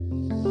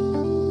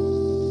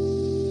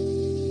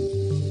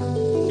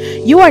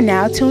You are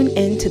now tuned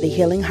in to the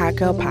Healing Hot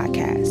Girl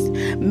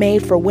podcast,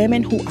 made for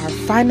women who are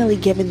finally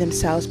giving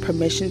themselves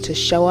permission to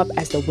show up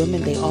as the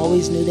women they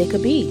always knew they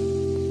could be.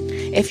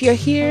 If you're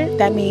here,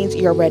 that means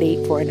you're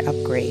ready for an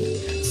upgrade.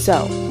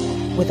 So,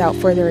 without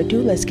further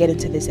ado, let's get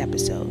into this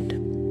episode.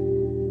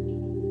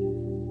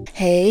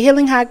 Hey,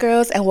 Healing Hot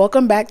Girls, and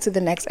welcome back to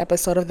the next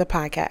episode of the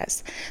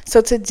podcast.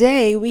 So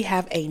today we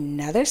have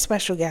another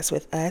special guest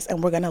with us,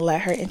 and we're going to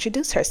let her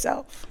introduce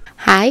herself.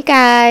 Hi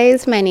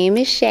guys, my name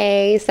is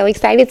Shay. So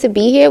excited to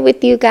be here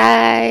with you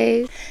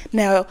guys.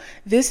 Now,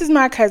 this is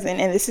my cousin,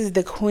 and this is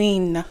the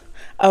queen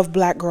of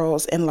Black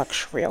girls in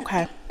luxury,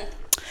 okay?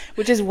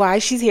 Which is why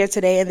she's here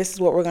today, and this is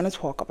what we're going to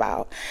talk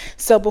about.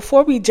 So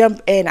before we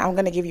jump in, I'm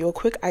going to give you a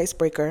quick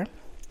icebreaker.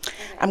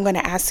 I'm going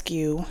to ask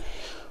you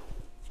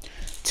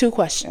 2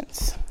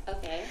 questions.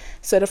 Okay.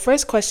 So the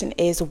first question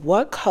is,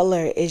 what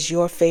color is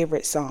your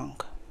favorite song?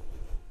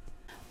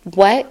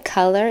 What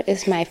color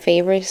is my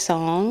favorite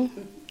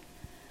song?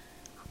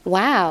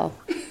 Wow.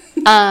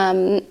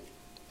 I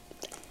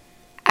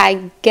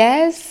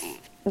guess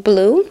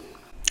blue.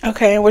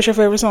 Okay, and what's your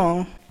favorite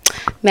song?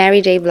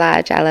 Mary J.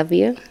 Blige, I Love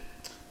You.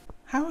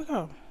 How it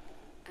go?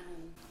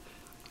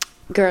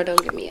 Girl,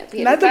 don't get me up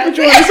here. Not to put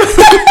you on the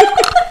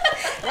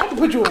spot. Not to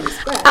put you on the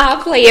spot.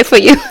 I'll play it for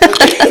you.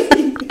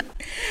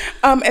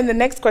 And the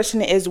next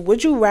question is,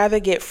 would you rather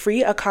get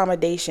free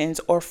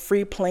accommodations or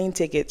free plane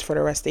tickets for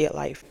the rest of your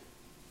life?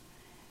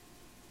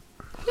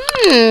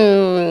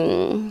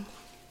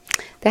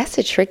 That's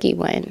a tricky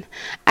one.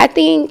 I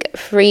think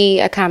free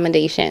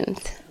accommodations.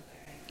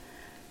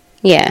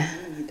 Yeah.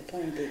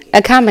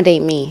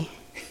 Accommodate me.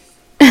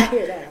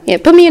 Yeah,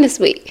 put me in a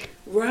suite.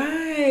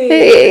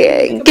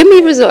 Right. Give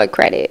me resort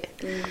credit.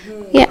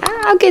 Mm-hmm. Yeah,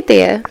 I'll get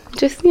there.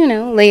 Just,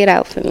 lay it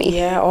out for me.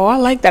 Yeah, oh, I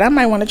like that. I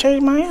might want to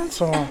change my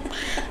answer.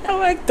 I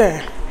like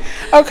that.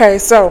 Okay,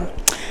 so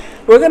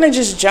we're going to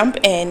just jump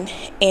in,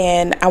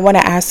 and I want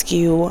to ask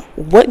you,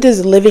 what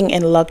does living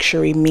in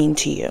luxury mean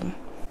to you?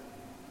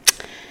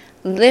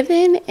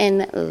 Living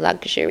in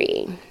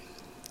luxury.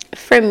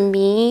 For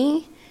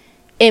me,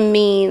 it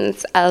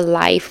means a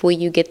life where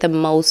you get the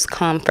most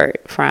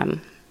comfort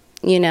from,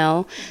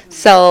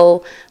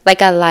 So,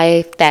 like a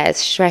life that's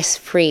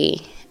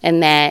stress-free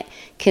and that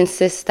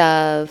consists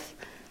of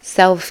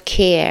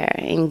self-care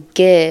and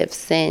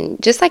gifts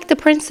and just like the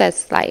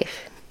princess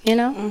life,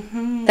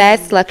 Mm-hmm.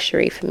 That's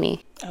luxury for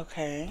me.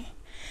 Okay.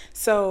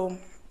 So,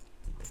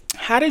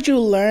 how did you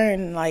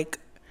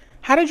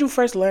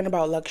first learn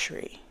about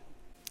luxury?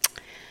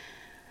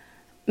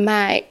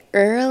 My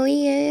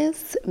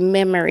earliest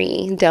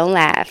memory, don't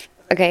laugh,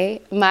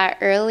 okay? My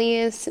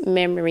earliest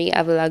memory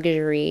of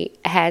luxury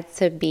had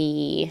to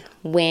be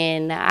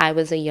when I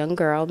was a young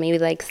girl, maybe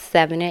like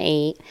 7 or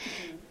 8,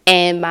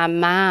 and my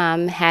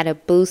mom had a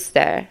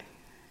booster.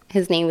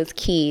 His name was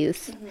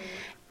Keys.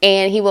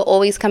 And he would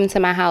always come to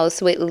my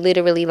house with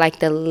literally like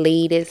the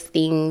latest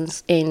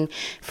things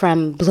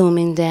from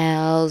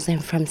Bloomingdale's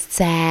and from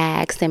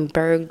Saks and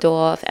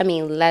Bergdorf. I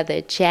mean, leather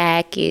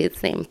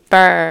jackets and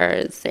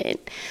furs and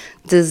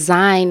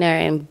designer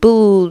and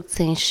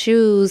boots and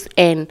shoes.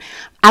 And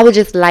I would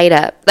just light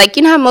up. Like,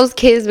 you know how most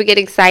kids would get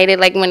excited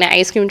like when the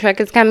ice cream truck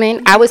is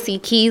coming? I would see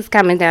Keys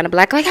coming down the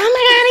block like, oh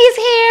my God, he's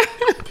here.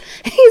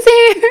 He's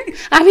here.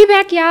 I'll be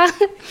back, y'all.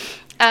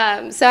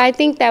 So I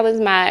think that was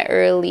my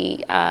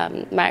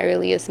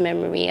earliest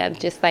memory of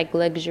just like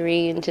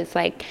luxury and just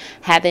like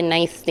having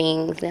nice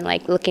things and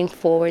like looking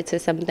forward to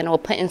something or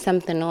putting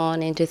something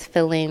on and just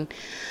feeling,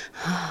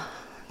 oh,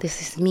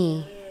 this is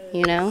me,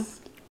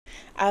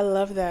 I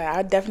love that.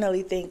 I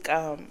definitely think,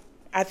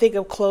 I think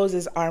of clothes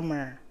as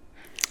armor.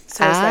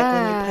 So it's like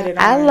when you put it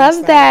on. I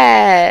love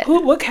that.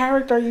 What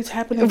character are you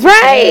tapping into?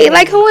 Right. Today?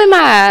 Like, who am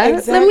I?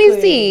 Exactly. Let me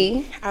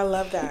see. I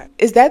love that.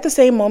 Is that the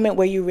same moment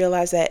where you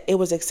realized that it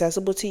was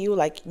accessible to you?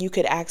 Like, you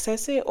could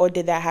access it? Or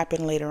did that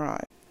happen later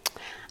on?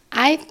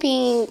 I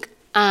think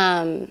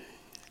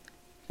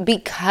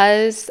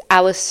because I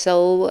was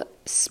so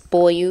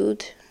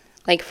spoiled,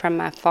 like, from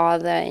my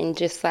father and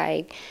just,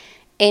 like,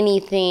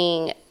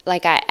 anything,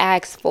 like, I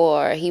asked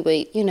for, he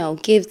would,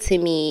 give to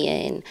me.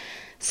 And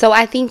so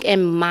I think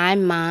in my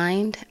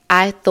mind,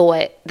 I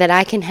thought that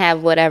I can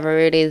have whatever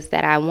it is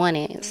that I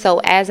wanted. So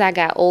as I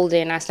got older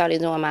and I started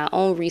doing my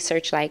own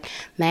research, like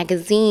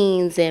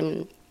magazines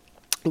and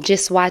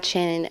just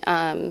watching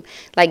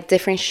like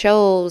different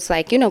shows,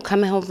 like,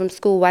 coming home from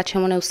school,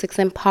 watching 106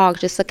 in Park,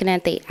 just looking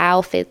at the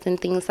outfits and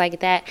things like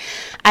that.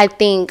 I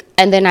think,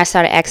 and then I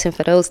started asking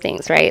for those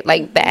things, right?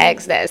 Like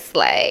bags that's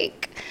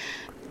like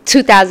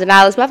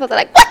 $2,000. My father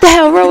like, what the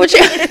hell wrong with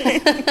you?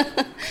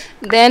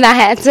 Then I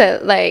had to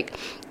like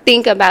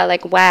think about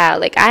like, wow,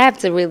 like I have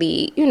to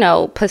really,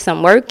 put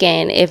some work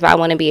in if I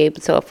want to be able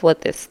to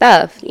afford this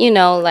stuff,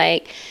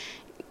 like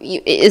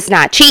it's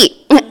not cheap,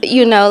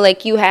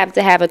 like you have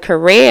to have a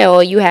career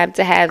or you have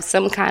to have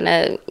some kind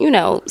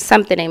of,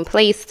 something in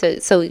place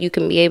so you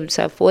can be able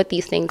to afford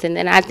these things. And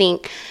then I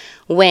think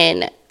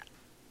when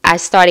I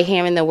started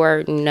hearing the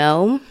word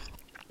no,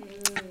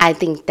 I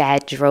think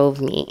that drove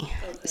me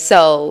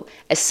So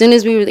as soon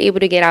as we were able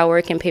to get our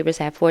working papers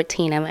at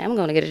 14, I'm like, I'm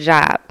going to get a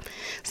job.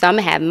 So I'm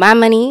going to have my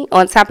money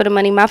on top of the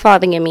money my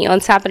father give me, on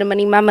top of the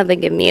money my mother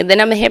give me. And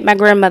then I'm going to hit my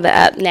grandmother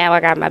up. Now I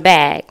got my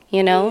bag,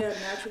 you know?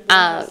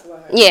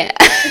 Yeah.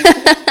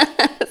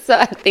 So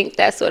I think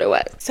that's what it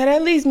was. So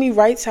that leads me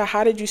right to,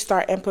 how did you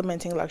start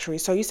implementing luxury?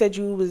 So you said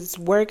you was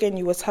working,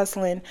 you was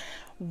hustling.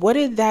 What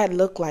did that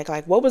look like?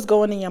 Like, what was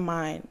going in your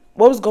mind?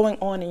 What was going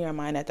on in your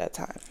mind at that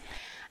time?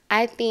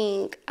 I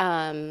think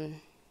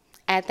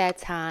at that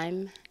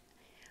time,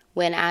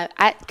 when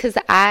because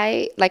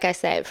like I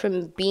said,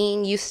 from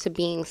being used to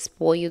being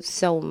spoiled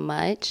so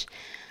much,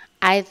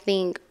 I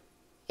think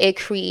it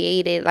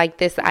created like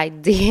this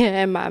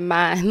idea in my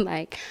mind,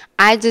 like,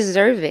 I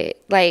deserve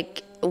it.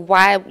 Like,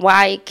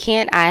 why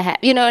can't I have,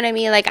 you know what I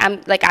mean? Like,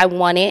 I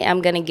want it,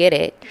 I'm gonna get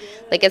it.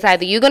 Like, it's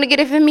either you're gonna get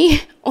it for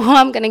me or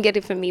I'm gonna get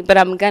it for me, but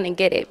I'm gonna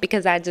get it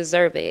because I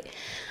deserve it.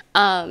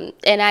 And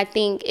I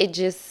think it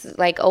just,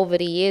 like, over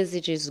the years,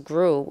 it just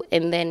grew.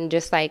 And then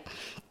just like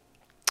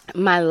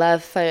my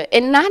love for,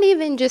 and not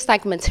even just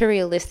like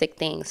materialistic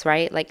things,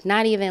 right? Like,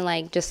 not even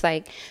like just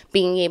like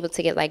being able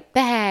to get like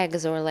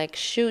bags or like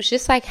shoes,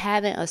 just like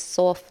having a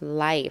soft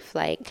life.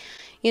 Like,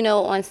 you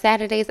know, on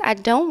Saturdays, I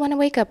don't want to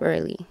wake up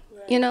early.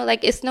 You know,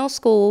 like, it's no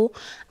school.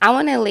 I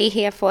want to lay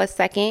here for a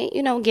second,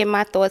 you know, get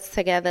my thoughts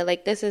together.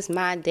 Like, this is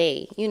my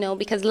day, you know,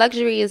 because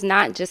luxury is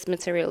not just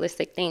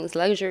materialistic things.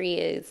 Luxury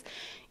is,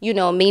 you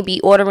know, maybe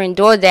ordering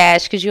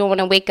DoorDash because you don't want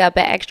to wake up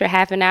an extra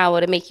half an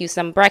hour to make you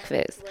some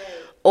breakfast. Right.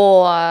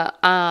 Or,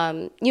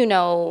 you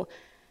know,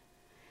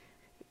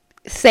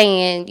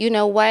 saying, you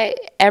know what,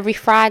 every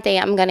Friday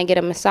I'm going to get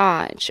a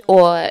massage,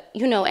 or,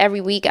 you know, every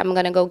week I'm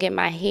going to go get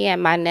my hair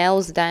and my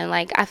nails done.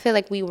 Like, I feel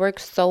like we work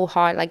so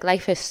hard. Like,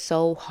 life is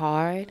so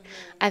hard.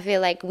 I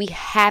feel like we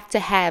have to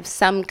have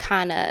some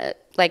kind of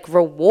like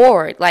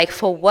reward, like,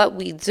 for what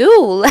we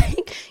do.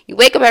 Like, you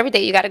wake up every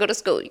day, you got to go to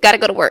school, you got to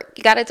go to work,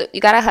 you got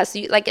to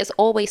hustle. Like, it's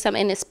always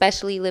something,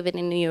 especially living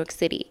in New York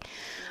City.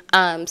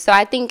 So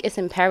I think it's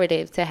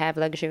imperative to have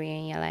luxury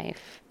in your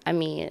life. I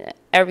mean,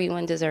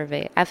 everyone deserves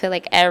it. I feel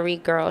like every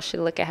girl should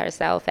look at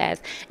herself as,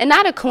 and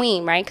not a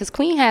queen, right? Because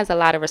queen has a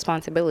lot of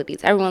responsibilities.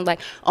 Everyone's like,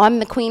 oh, I'm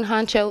the queen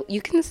honcho.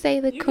 You can say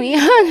the queen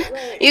honcho.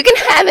 Right. You can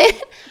have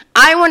it.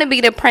 I want to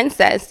be the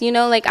princess, you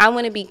know? Like, I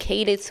want to be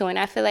catered to. And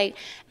I feel like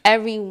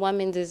every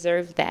woman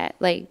deserves that.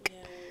 Like,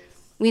 yes.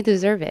 We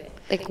deserve it.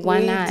 Like,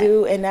 why not? We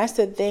do. And that's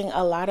the thing.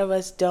 A lot of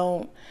us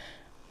don't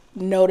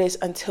notice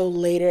until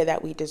later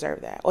that we deserve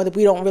that, or that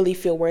we don't really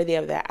feel worthy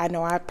of that. I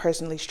know I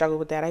personally struggled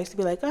with that. I used to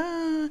be like,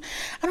 I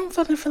don't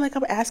feel like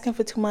I'm asking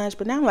for too much,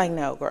 but now I'm like,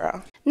 no,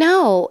 girl.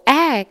 No,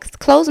 ask.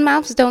 Closed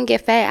mouths don't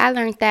get fed. I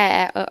learned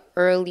that at an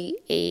early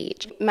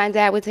age. My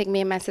dad would take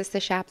me and my sister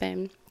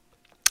shopping.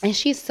 And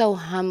she's so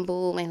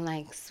humble and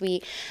like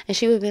sweet. And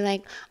she would be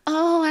like,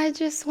 oh, I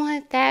just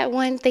want that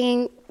one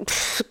thing.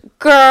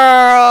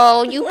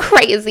 Girl, you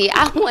crazy.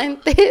 I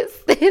want this,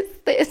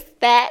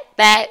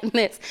 that, and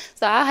this.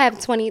 So I'll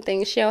have 20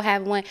 things. She'll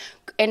have one.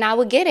 And I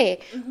would get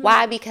it. Mm-hmm.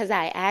 Why? Because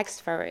I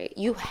asked for it.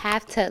 You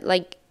have to,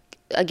 like,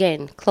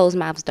 again, closed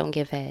mouths don't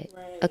get fed.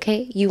 Right.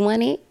 Okay? You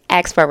want it?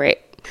 Ask for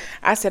it.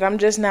 I said, I'm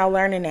just now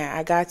learning that.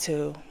 I got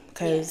to.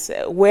 Because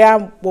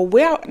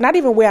not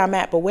even where I'm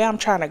at, but where I'm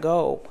trying to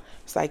go.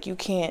 It's like, you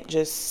can't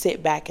just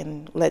sit back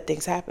and let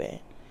things happen.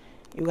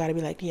 You got to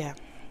be like, yeah.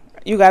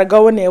 You got to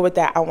go in there with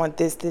that. I want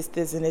this,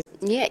 and this.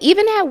 Yeah,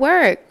 even at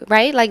work,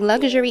 right? Like,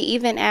 luxury,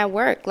 even at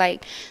work.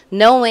 Like,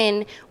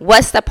 knowing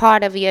what's the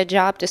part of your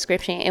job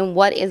description and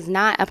what is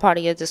not a part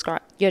of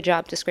your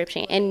job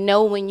description. And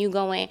know when you're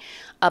going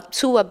up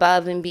to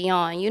above and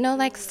beyond. You know,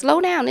 like, slow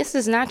down. This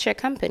is not your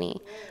company.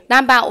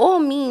 Now, by all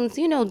means,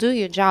 you know, do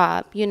your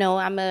job. You know,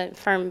 I'm a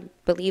firm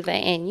believer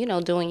in, you know,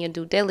 doing your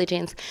due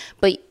diligence,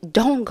 but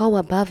don't go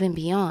above and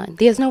beyond.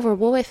 There's no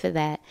reward for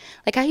that.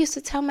 Like, I used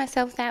to tell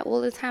myself that all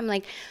the time.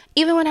 Like,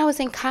 even when I was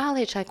in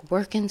college, like,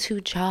 working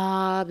 2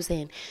 jobs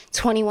and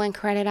 21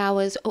 credit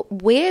hours,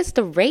 where's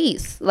the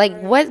race? Like,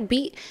 what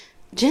be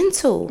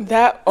gentle?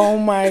 That, oh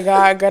my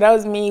God, girl, that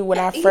was me when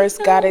I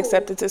first got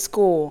accepted to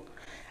school.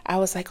 I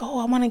was like, oh,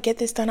 I want to get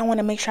this done. I want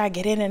to make sure I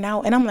get in and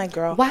out. And I'm like,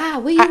 girl. Wow,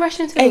 where you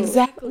rushing to?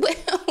 Exactly.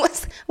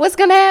 What's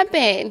going to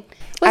happen?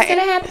 What's going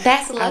to happen?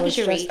 That's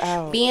luxury.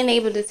 Being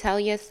able to tell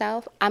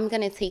yourself, I'm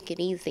going to take it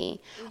easy.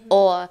 Mm-hmm.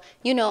 Or,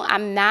 you know,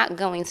 I'm not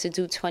going to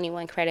do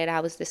 21 credit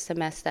hours this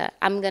semester.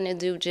 I'm going to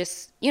do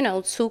just, you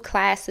know, 2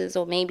 classes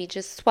or maybe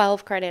just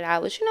 12 credit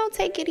hours. You know,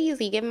 take it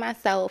easy. Give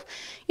myself,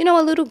 you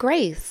know, a little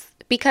grace.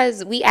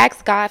 Because we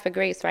ask God for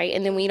grace, right?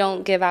 And then we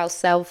don't give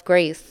ourselves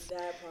grace.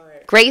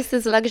 Grace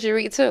is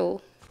luxury too,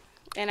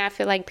 and I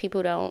feel like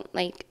people don't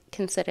like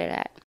consider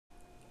that.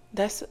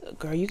 That's,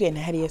 girl, you getting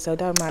ahead of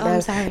yourself. I'm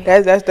sorry.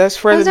 That's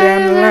further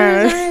down the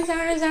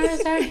line.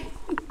 Sorry.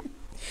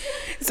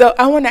 So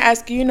I want to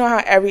ask you. You know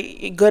how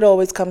every good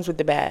always comes with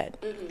the bad.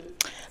 Mm-hmm.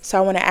 So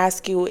I want to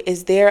ask you: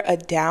 is there a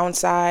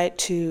downside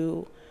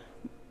to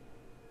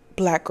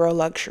Black girl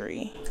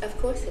luxury? Of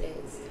course it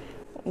is.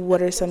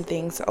 What are some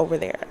things over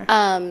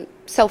there?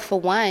 So for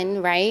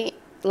one, right,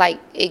 like,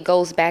 it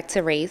goes back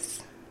to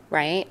race.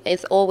 right?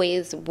 It's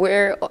always,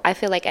 I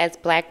feel like as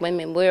black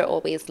women, we're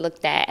always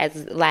looked at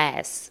as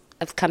last,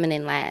 of coming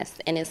in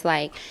last. And it's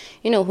like,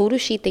 who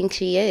does she think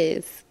she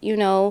is?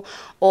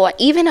 Or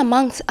even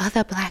amongst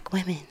other black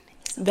women.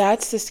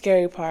 That's the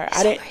scary part.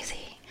 It's so crazy.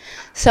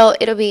 So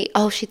it'll be,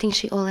 oh, she thinks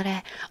she all of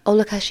that. Oh,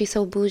 look how she's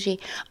so bougie.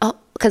 Oh,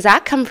 because I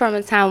come from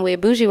a time where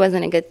bougie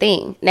wasn't a good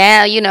thing.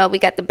 Now, we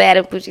got the bad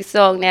and bougie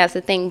song. Now it's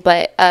a thing.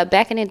 But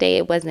back in the day,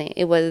 it wasn't.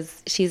 It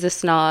was, she's a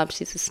snob.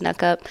 She's a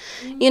snuck up.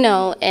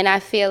 And I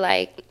feel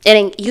like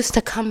it used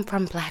to come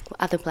from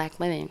other black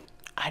women.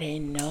 I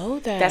didn't know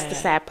that. That's the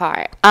sad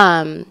part.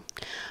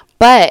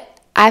 But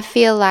I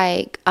feel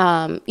like,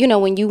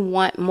 when you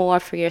want more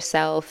for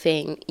yourself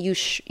and you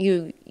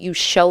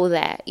show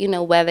that,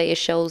 whether it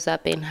shows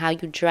up in how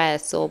you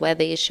dress or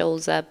whether it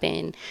shows up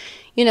in,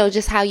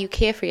 just how you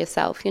care for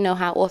yourself,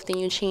 how often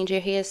you change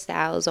your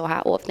hairstyles or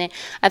how often,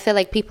 I feel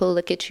like people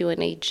look at you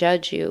and they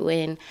judge you.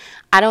 And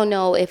I don't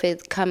know if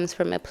it comes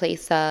from a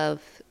place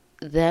of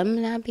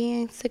them not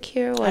being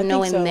secure or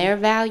knowing their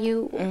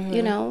value,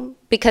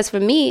 because for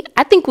me,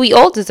 I think we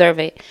all deserve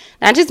it.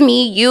 Not just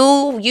me,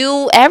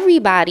 you,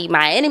 everybody,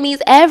 my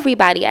enemies,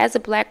 everybody. As a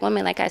black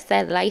woman, like I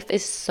said, life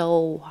is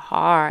so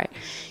hard,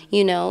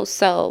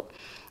 so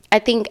I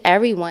think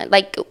everyone,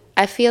 like,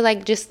 I feel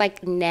like just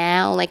like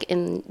now, like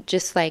in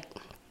just like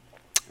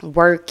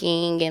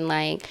working and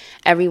like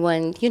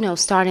everyone,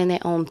 starting their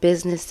own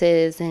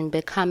businesses and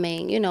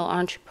becoming,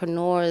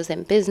 entrepreneurs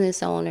and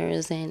business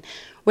owners, and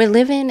we're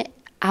living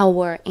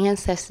our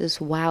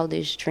ancestors'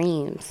 wildest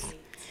dreams,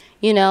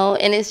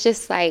 and it's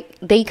just like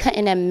they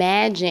couldn't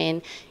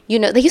imagine,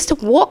 they used to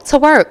walk to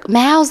work,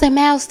 miles and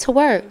miles to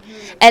work.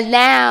 And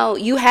now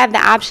you have the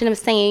option of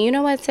saying, you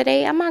know what,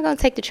 today I'm not going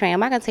to take the train, I'm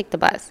not going to take the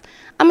bus,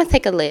 I'm going to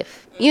take a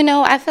Lyft.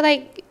 I feel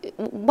like,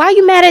 why are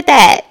you mad at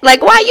that?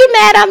 Like, why are you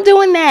mad I'm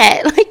doing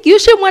that? Like, you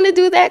should want to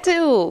do that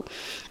too.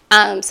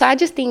 So I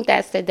just think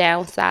that's the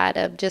downside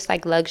of just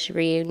like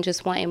luxury and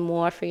just wanting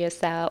more for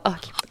yourself. Oh, I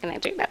keep looking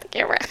at you, not the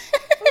camera.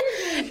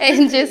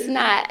 and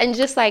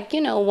just like,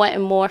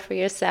 wanting more for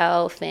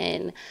yourself.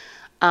 And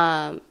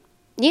I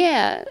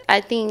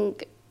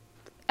think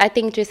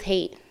just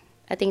hate.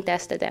 I think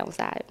that's the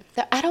downside.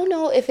 So I don't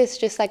know if it's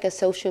just like a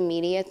social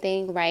media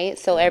thing, right?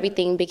 So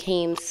everything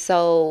became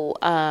so,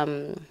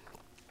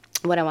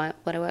 what do I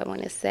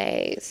want to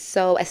say?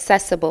 So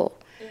accessible,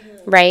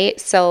 right?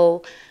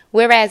 So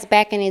whereas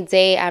back in the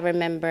day, I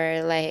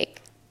remember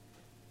like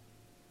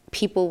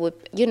people would,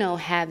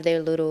 have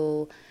their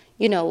little,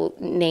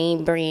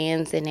 name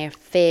brands and their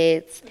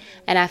fits.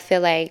 And I feel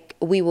like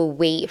we will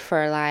wait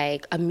for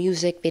like a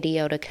music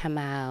video to come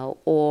out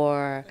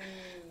or,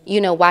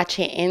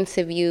 watching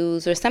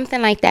interviews or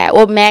something like that,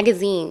 or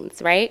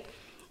magazines, right?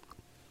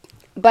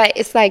 But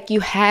it's like you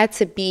had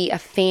to be a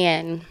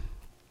fan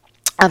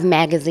of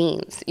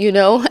magazines, in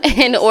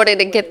order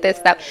to get this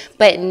stuff.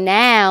 But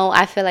now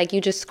I feel like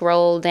you just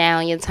scroll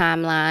down your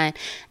timeline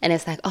and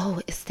it's like,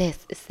 oh, it's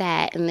this, it's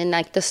that. And then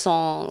like the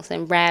songs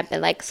and rap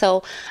and like,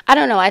 so I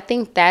don't know. I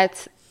think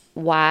that's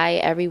why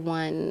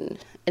everyone,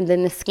 and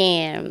then the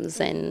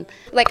scams and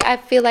like, I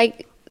feel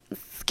like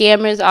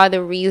scammers are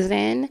the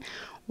reason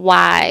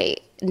why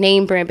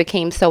name brand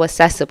became so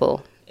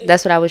accessible.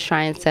 That's what I was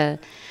trying to,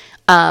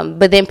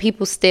 but then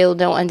people still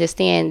don't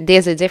understand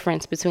there's a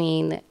difference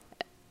between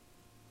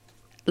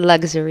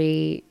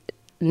luxury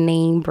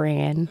name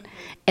brand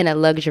and a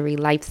luxury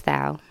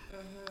lifestyle,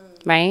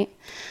 right?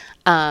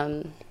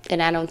 And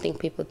I don't think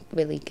people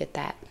really get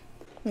that.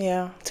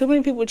 Yeah, too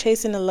many people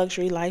chasing a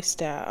luxury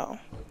lifestyle,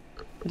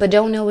 but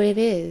don't know what it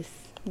is.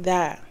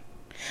 That,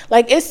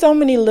 like, it's so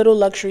many little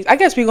luxuries. I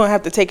guess we're gonna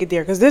have to take it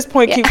there because this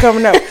point keep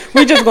coming up.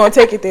 We're just gonna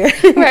take it there.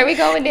 Right, we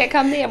going there.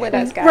 Come there with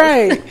us, guys.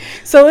 Right.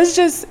 So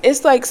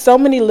it's like so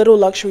many little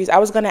luxuries. I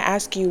was gonna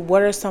ask you,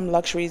 what are some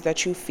luxuries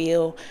that you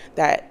feel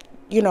that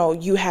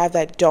you have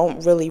that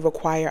don't really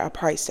require a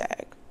price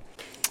tag?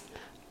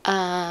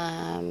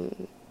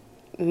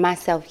 My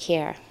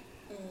self-care,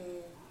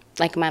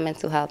 like my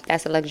mental health,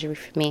 that's a luxury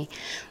for me.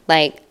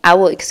 Like, I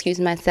will excuse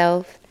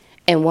myself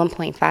in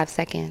 1.5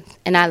 seconds,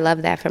 and I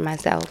love that for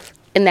myself.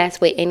 And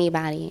that's with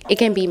anybody. It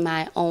can be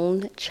my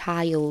own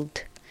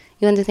child.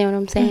 You understand what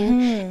I'm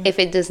saying? If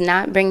it does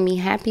not bring me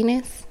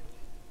happiness,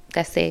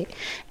 that's it.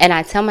 And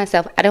I tell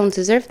myself, I don't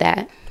deserve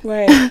that.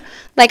 Right.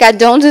 Like, I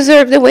don't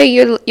deserve the way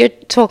you're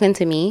talking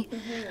to me.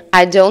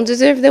 I don't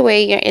deserve the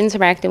way you're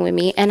interacting with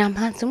me, and I'm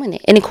not doing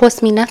it. And it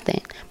costs me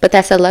nothing. But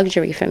that's a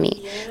luxury for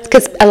me.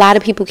 Because a lot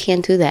of people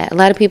can't do that. A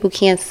lot of people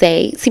can't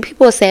say,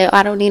 people will say, oh,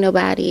 I don't need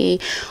nobody,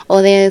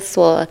 or this,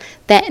 or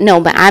that. No,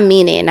 but I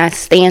mean it, and I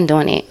stand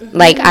on it.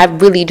 Like, I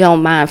really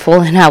don't mind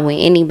falling out with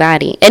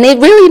anybody. And it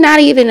really not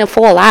even a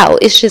fall out.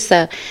 It's just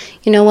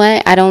you know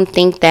what? I don't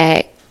think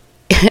that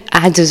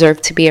I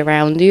deserve to be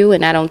around you,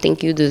 and I don't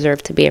think you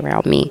deserve to be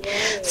around me.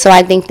 So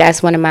I think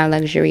that's one of my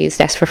luxuries.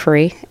 That's for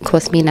free. It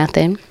costs me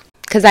nothing.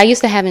 Because I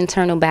used to have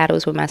internal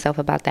battles with myself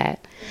about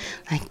that.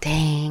 Like,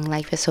 dang,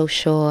 life is so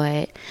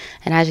short.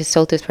 And I just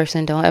told this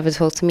person, don't ever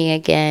talk to me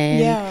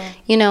again.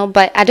 Yeah.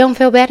 But I don't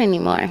feel bad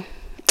anymore.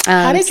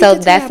 So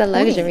that's a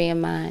luxury of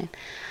mine.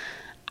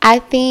 I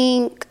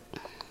think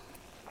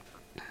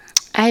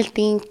I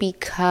think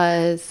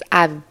because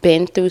I've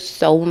been through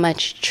so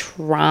much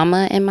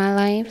trauma in my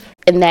life,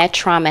 and that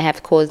trauma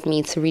have caused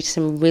me to reach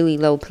some really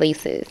low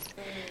places.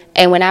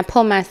 And when I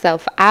pull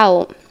myself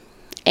out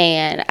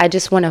and I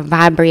just want to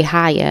vibrate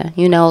higher,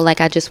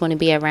 like I just want to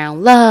be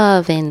around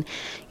love and,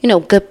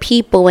 good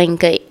people and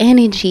good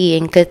energy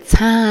and good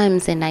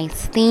times and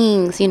nice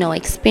things,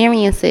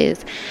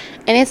 experiences.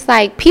 And it's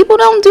like, people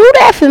don't do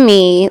that for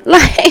me.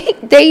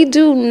 Like, they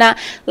do not.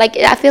 Like,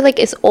 I feel like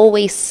it's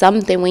always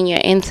something when you're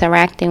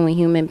interacting with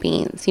human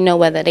beings,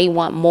 whether they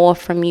want more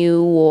from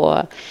you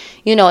or,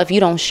 if you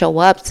don't show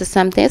up to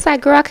something. It's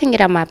like, girl, I couldn't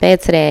get out of my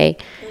bed today.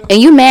 And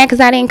you mad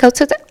because I didn't go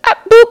to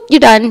boop, you're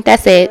done.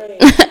 That's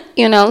it.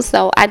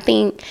 So I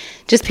think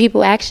just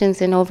people actions,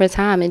 and over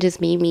time, it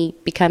just made me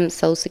become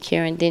so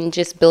secure, and then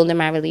just building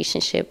my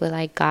relationship with,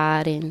 like,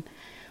 God and,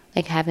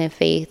 like, having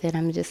faith. And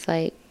I'm just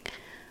like,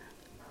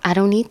 I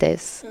don't need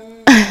this.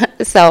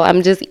 So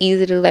I'm just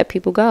easy to let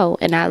people go.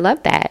 And I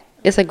love that.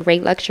 It's a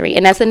great luxury.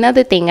 And that's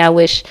another thing I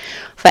wish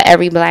for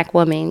every black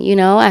woman.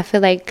 I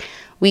feel like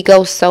we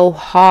go so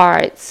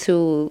hard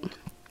to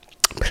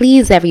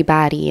please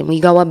everybody, and we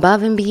go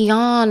above and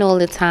beyond all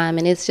the time.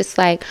 And it's just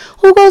like,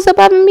 who goes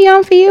above and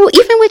beyond for you?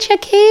 Even with your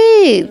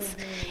kids.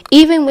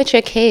 Even with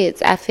your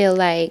kids, I feel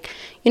like,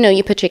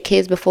 you put your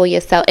kids before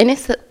yourself. And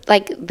it's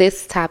like,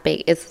 this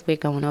topic is, we're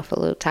going off a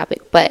little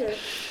topic, but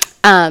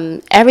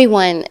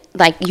everyone,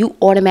 like, you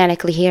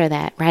automatically hear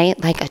that, right?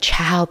 Like, a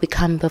child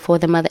become before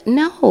the mother.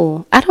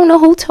 No, I don't know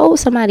who told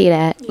somebody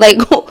that.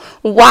 Like,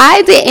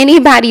 why did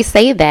anybody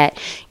say that?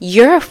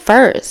 You're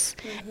first.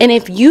 And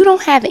if you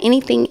don't have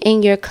anything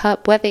in your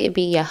cup, whether it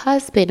be your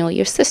husband or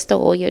your sister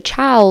or your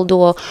child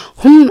or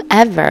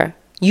whomever,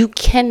 you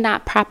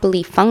cannot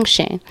properly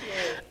function.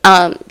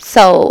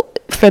 So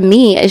for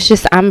me, it's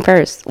just, I'm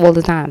first all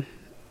the time.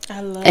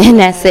 I love and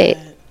that. That's it.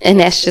 And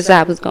that's just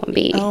how it's going to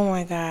be. Oh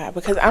my God.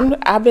 Because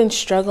I've been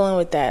struggling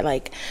with that,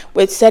 like,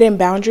 with setting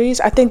boundaries.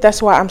 I think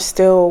that's why I'm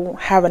still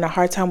having a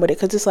hard time with it.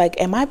 Because it's like,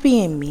 am I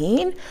being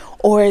mean?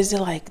 Or is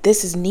it like,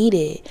 this is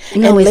needed?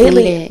 No, and it's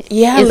lately, needed.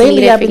 Yeah, it's lately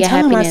needed I've been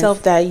telling happiness.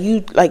 myself that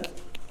you, like,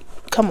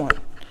 come on.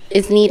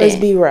 It's needed. Let's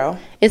be real.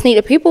 It's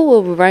needed. People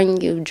will run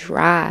you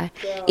dry.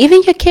 Yeah.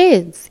 Even your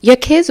kids. Your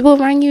kids will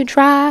run you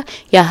dry.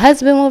 Your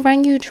husband will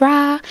run you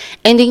dry.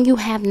 And then you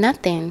have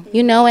nothing,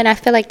 And I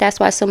feel like that's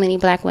why so many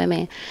black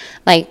women,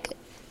 like,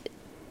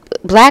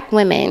 black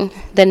women,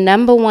 the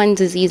number one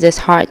disease is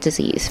heart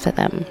disease for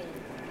them.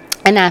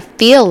 And I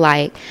feel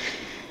like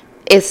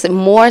it's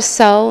more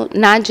so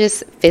not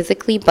just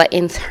physically but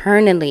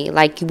internally.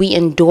 Like, we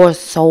endure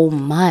so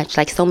much,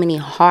 like so many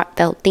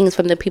heartfelt things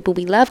from the people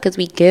we love, because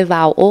we give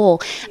our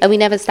all, and we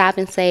never stop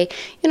and say,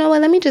 you know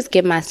what, let me just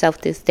give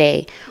myself this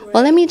day,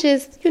 or let me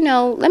just,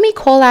 let me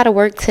call out of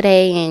work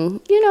today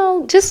and,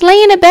 just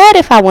lay in a bed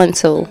if I want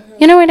to.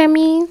 You know what I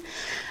mean?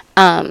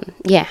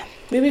 Yeah.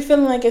 We be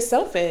feeling like it's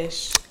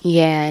selfish.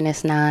 Yeah, and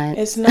it's not.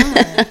 It's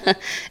not.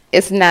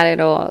 It's not at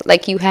all.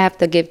 Like, you have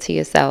to give to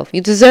yourself.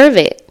 You deserve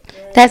it.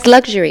 That's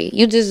luxury.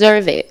 You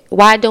deserve it.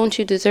 Why don't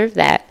you deserve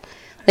that?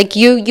 Like,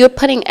 you're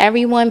putting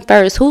everyone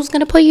first. Who's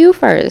going to put you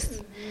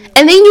first?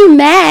 And then you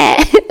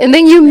mad. And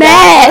then you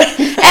mad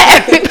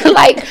at everybody.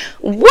 Like,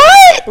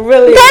 what?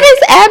 Really? That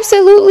is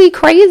absolutely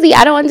crazy.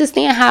 I don't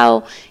understand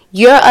how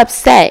you're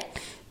upset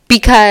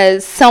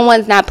because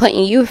someone's not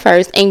putting you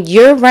first, and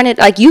you're running,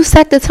 like, you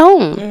set the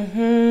tone.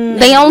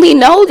 They only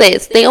know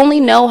this. They only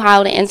know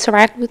how to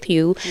interact with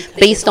you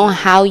based on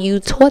how you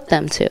taught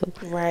them to.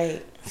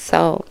 Right.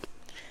 So.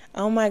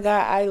 Oh my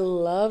God, I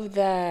love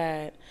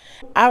that.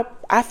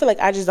 I feel like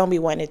I just don't be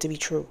wanting it to be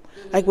true.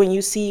 Like, when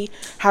you see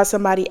how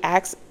somebody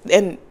acts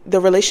and the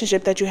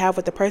relationship that you have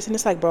with the person,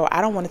 it's like, bro,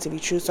 I don't want it to be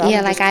true. So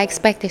yeah, like, I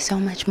expected so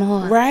much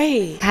more.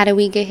 Right. How did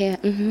we get here?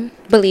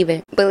 Believe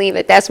it. Believe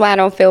it. That's why I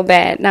don't feel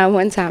bad. Not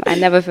one time. I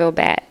never feel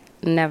bad.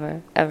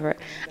 Never, ever.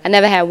 I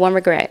never had one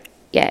regret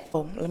yet.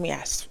 Oh, let me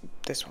ask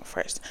this one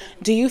first.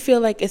 Do you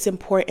feel like it's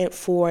important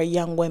for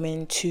young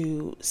women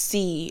to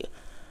see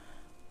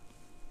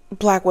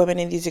black women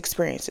in these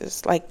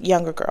experiences, like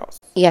younger girls?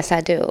 Yes,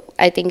 I do.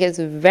 I think it's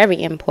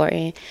very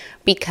important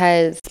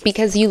because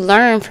you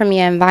learn from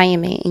your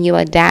environment and you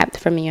adapt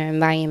from your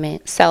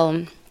environment.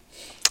 So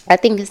I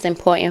think it's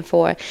important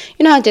for,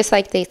 just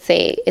like they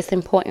say, it's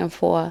important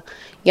for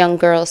young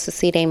girls to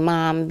see their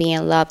mom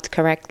being loved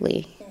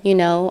correctly.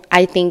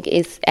 I think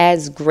it's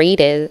as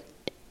great as,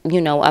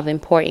 of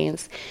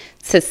importance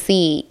to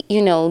see,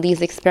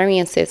 these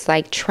experiences,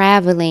 like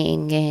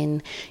traveling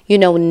and,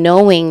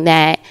 knowing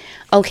that,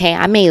 okay,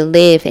 I may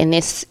live in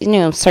this,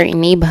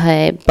 certain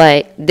neighborhood,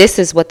 but this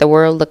is what the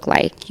world look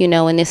like,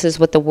 and this is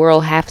what the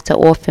world have to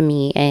offer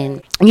me.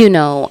 And,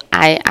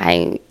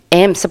 I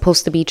am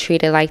supposed to be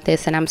treated like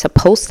this, and I'm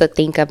supposed to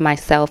think of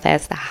myself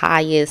as the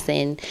highest,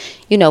 and,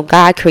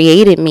 God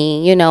created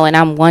me, and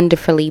I'm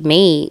wonderfully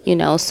made,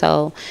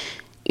 so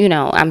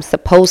I'm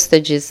supposed to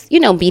just,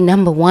 be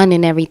number one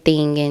in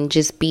everything and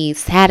just be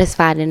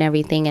satisfied in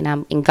everything.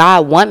 And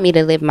God want me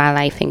to live my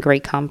life in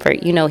great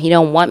comfort. He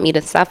don't want me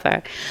to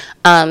suffer.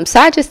 So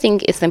I just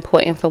think it's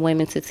important for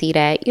women to see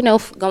that,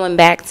 going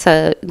back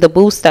to the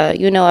booster,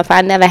 if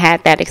I never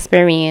had that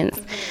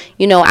experience,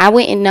 I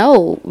wouldn't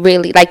know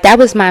really. Like, that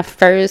was my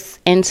first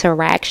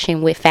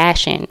interaction with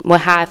fashion,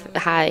 with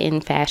high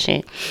end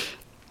fashion.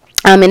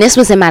 And this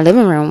was in my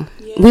living room.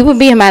 We would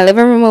be in my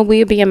living room or we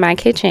would be in my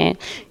kitchen,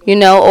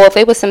 or if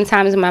it was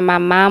sometimes when my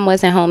mom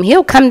wasn't home,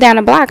 he'll come down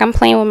the block. I'm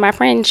playing with my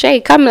friend Shay.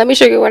 Come, let me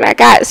show you what I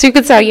got. So you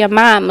could tell your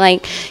mom,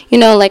 like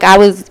I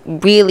was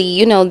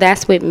really,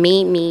 that's what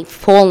made me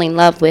fall in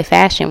love with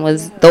fashion,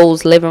 was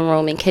those living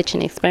room and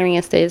kitchen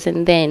experiences.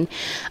 And then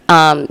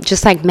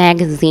just like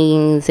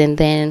magazines. And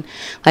then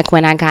like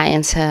when I got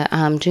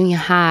into junior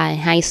high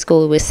and high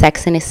school, it was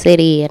Sex in the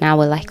City. And I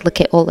would like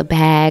look at all the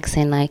bags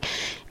and like,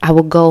 I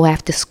would go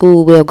after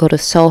school, we'll go to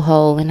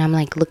Soho, and I'm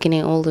like looking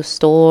at all the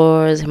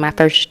stores, and my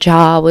first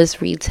job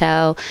was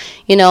retail.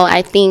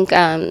 I think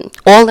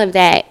all of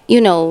that,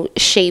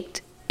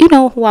 shaped,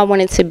 who I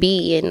wanted to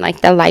be and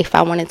like the life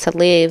I wanted to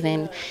live.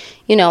 And,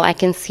 I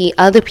can see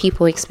other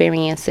people's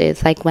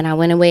experiences. Like when I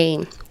went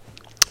away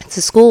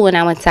to school, when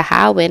I went to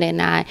Howard, and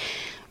I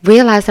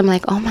realized, I'm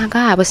like, oh my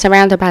God, I was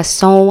surrounded by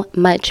so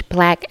much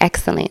Black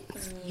excellence.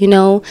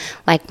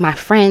 Like my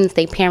friends,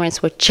 their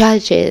parents were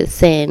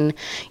judges and,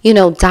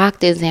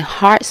 doctors and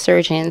heart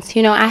surgeons.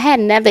 I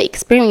had never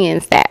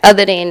experienced that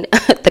other than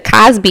the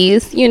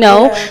Cosbys,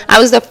 Yeah.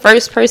 I was the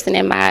first person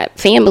in my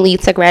family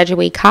to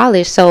graduate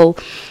college. So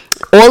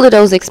all of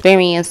those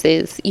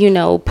experiences,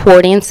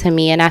 poured into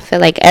me. And I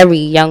feel like every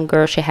young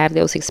girl should have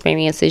those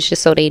experiences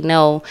just so they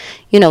know,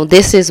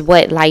 this is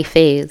what life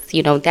is.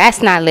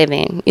 That's not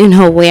living,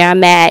 where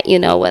I'm at,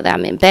 whether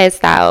I'm in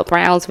Bed-Stuy,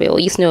 Brownsville,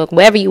 East Newark,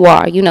 wherever you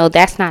are,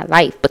 that's not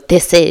life, but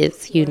this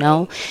is, And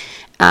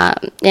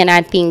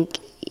I think,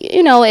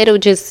 it'll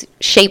just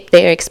shape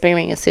their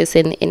experiences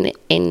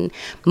and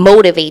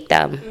motivate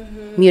them.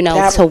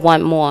 To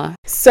want more.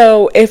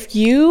 So if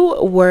you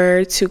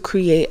were to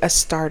create a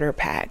starter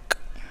pack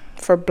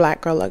for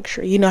Black girl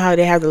luxury, you know how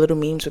they have the little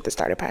memes with the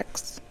starter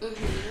packs,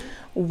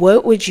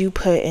 what would you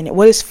put in it?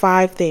 What is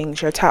 5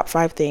 things, your top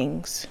 5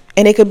 things?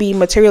 And it could be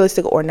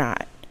materialistic or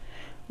not.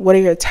 What are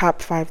your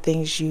top 5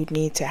 things you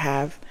need to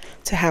have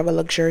a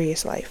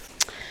luxurious life?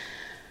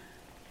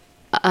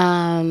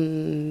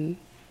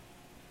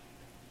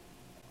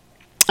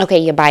 Okay,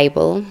 your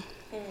Bible.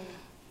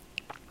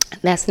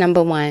 That's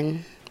number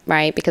 1.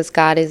 Right, because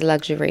God is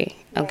luxury.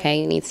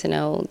 Okay, you need to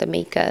know the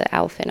maker,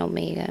 Alpha and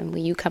Omega, where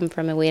you come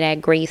from and where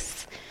that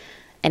grace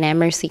and that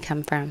mercy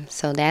come from.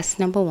 So that's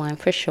number 1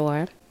 for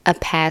sure. A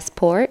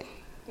passport.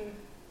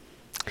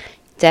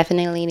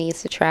 Definitely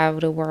needs to travel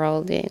the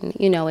world and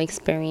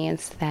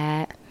experience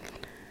that.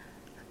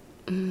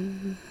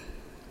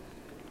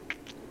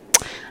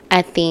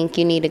 I think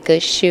you need a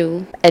good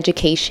shoe.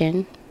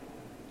 Education.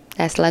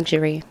 That's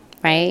luxury,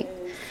 right?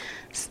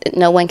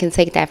 No one can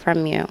take that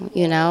from you.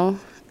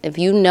 If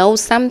you know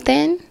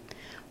something,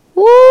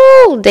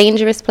 woo,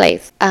 dangerous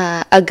place.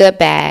 A good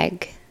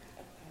bag.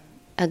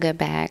 A good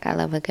bag. I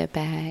love a good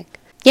bag.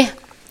 Yeah,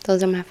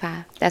 those are my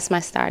 5. That's my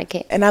starter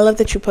kit. And I love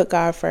that you put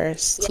God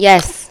first.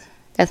 Yes,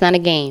 that's not a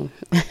game.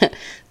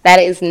 That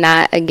is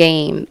not a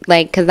game.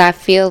 Like, because I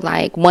feel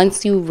like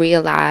once you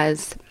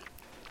realize,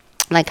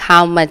 like,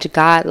 how much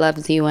God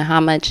loves you and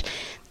how much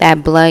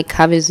that blood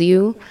covers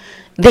you,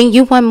 then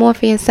you want more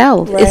for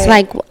yourself. Right. It's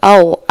like,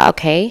 oh,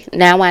 okay,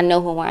 now I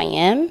know who I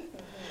am.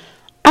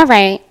 All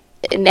right,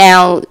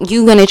 now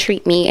you're going to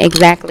treat me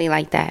exactly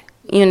like that,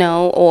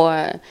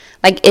 or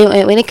like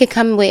when it could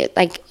come with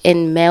like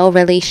in male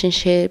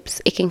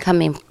relationships, it can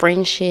come in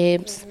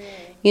friendships,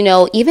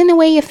 even the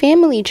way your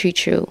family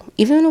treats you,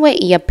 even the way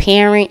your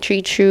parent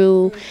treats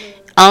you,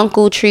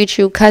 uncle treats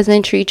you,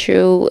 cousin treats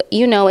you,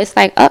 it's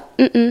like,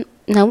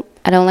 no,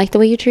 I don't like the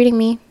way you're treating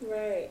me.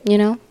 Right.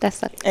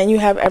 That's like, and you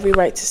have every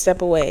right to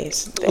step away.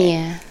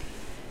 Yeah.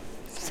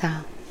 So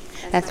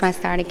that's my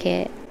starter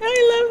kit.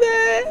 I love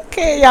that.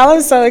 Okay, y'all,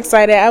 I'm so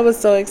excited. I was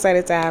so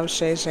excited to have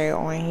Shay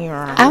on here.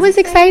 I was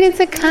excited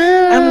to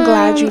come. I'm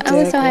glad you did. I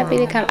was so happy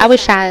to come. I was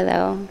shy,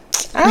 though.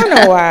 I don't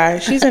know why.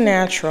 She's a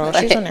natural.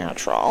 She's a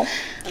natural.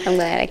 I'm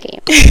glad I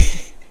came.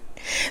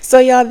 So,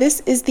 y'all, this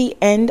is the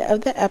end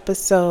of the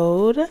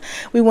episode.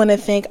 We want to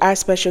thank our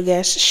special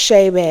guest,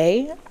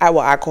 Shay.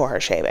 I call her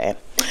Shay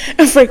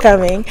for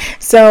coming.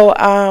 So,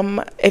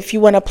 if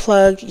you want to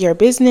plug your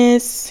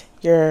business,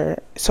 your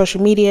social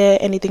media,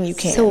 anything you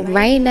can. So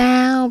right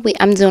now,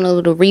 I'm doing a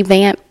little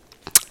revamp.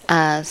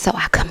 So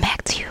I'll come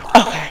back to you.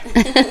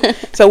 Okay.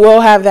 So we'll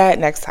have that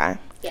next time.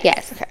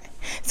 Yes. Okay.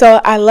 So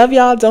I love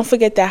y'all. Don't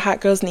forget that hot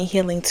girls need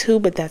healing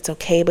too, but that's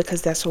okay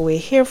because that's what we're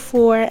here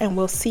for. And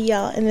we'll see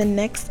y'all in the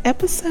next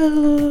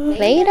episode.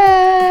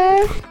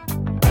 Later.